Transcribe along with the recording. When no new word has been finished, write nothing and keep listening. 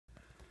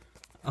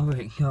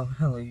Alright, so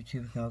hello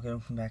YouTube,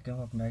 welcome back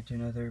to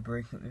another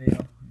bracelet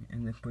video.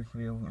 In this bracelet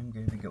video, we're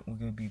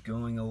gonna be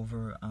going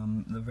over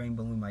the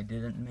rainbow loom I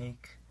didn't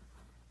make.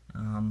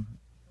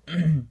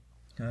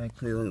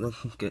 Actually,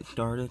 let's just get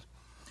started.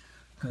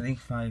 So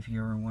these 5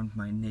 here are ones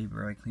my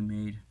neighbor actually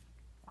made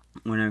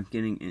when I was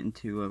getting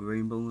into a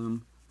rainbow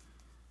loom.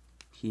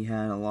 He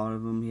had a lot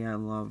of them. He had a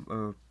lot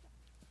of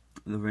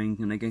the rings,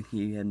 and I guess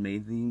he had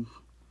made these.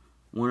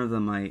 One of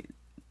them I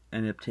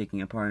ended up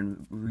taking apart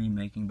and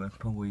remaking, but it's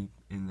probably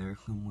in there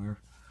somewhere.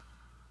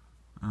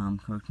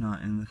 So it's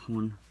not in this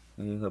one.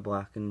 There's a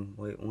black and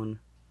white one,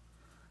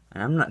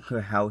 and I'm not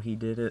sure how he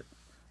did it.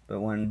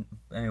 But when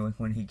he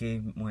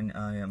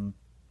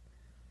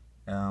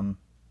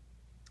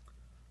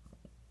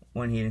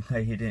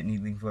decided he didn't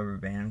need these rubber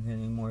bands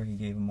anymore, he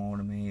gave them all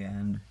to me,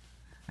 and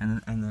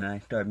then I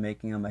started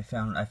making them. I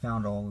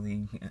found all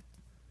these.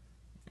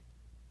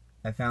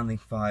 I found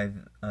these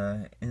 5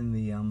 in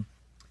the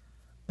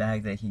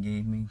bag that he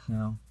gave me.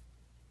 So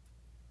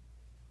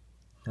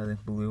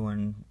this blue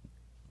and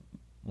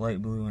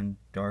light blue and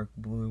dark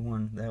blue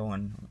one. That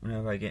one,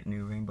 whenever I get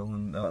new rainbow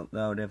loom,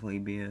 that'll definitely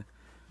be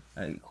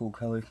a cool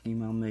color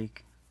scheme I'll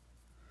make.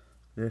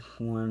 This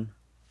one,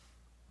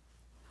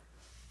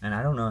 and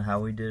I don't know how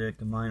we did it.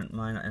 'Cause mine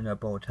ended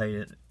up all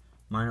tight.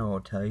 Mine are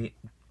all tight,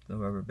 the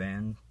rubber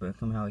bands, but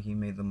somehow he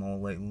made them all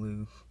like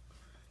loose.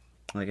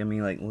 Like, I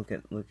mean, like, look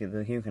at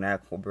the, here's an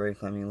actual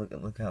bracelet. I mean,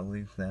 look how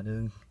loose that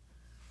is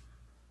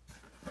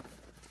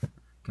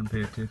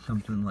compared to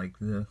something like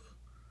this.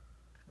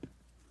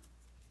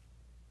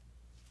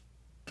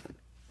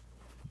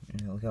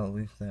 Yeah, look how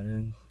loose that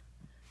is.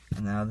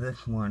 And now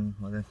this one,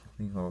 well,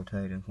 these are all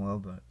tight as well,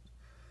 but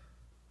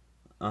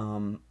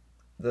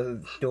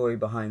the story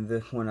behind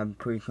this one, I'm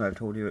pretty sure I've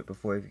told you it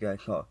before. If you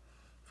guys saw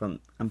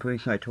I'm pretty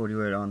sure I told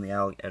you it on the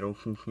Alec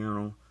Edelson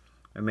channel,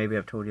 or maybe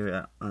I've told you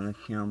it on this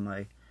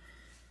channel.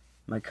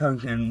 My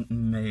cousin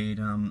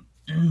made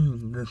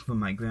this for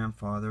my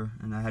grandfather,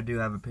 and I do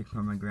have a picture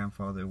of my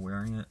grandfather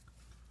wearing it.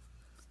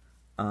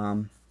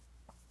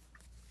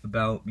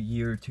 About a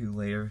year or two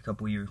later, a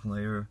couple years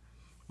later,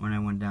 when I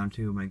went down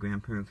to my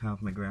grandparents'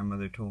 house, my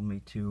grandmother told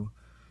me to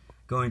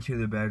go into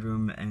the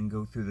bedroom and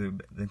go through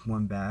this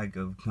one bag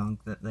of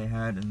junk that they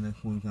had, and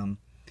this was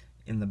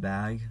in the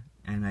bag.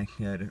 And I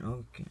said,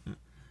 okay,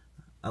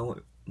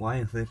 why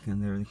is this in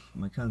there?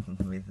 My cousin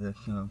made this,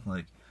 so I was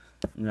like,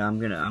 no, I'm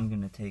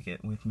gonna take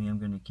it with me. I'm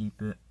gonna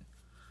keep it.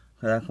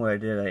 So that's what I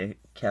did. I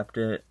kept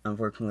it.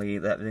 Unfortunately,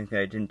 that visit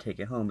I didn't take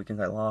it home because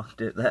I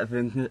lost it that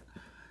visit.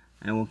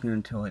 I woke up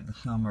until like the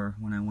summer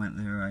when I went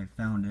there. I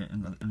found it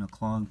in a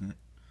closet,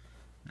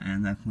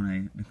 and that's when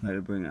I decided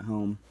to bring it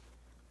home.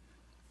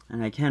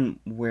 And I can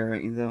wear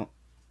it, though.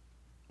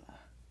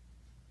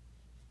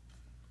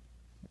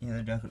 Yeah,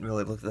 it doesn't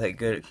really look that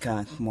good. It's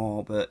kind of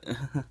small, but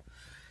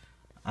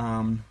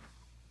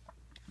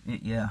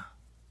yeah.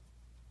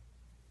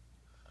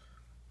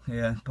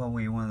 Yeah, it's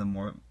probably one of the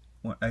more,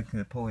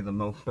 actually probably the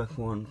most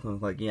special one. So I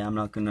was like, yeah, I'm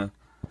not gonna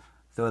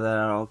throw that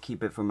out. I'll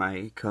keep it for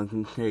my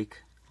cousin's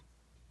sake.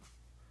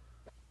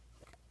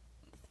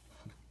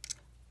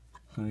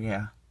 So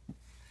yeah.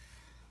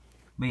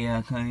 But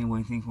yeah, so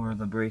anyway, these were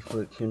the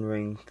bracelets and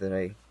rings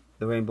that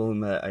the rainbow loom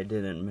that I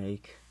didn't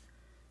make.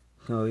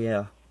 So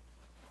yeah.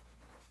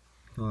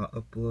 So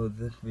I'll upload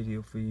this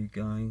video for you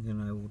guys,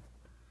 and I will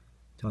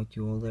talk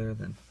to you all there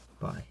then.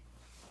 Bye.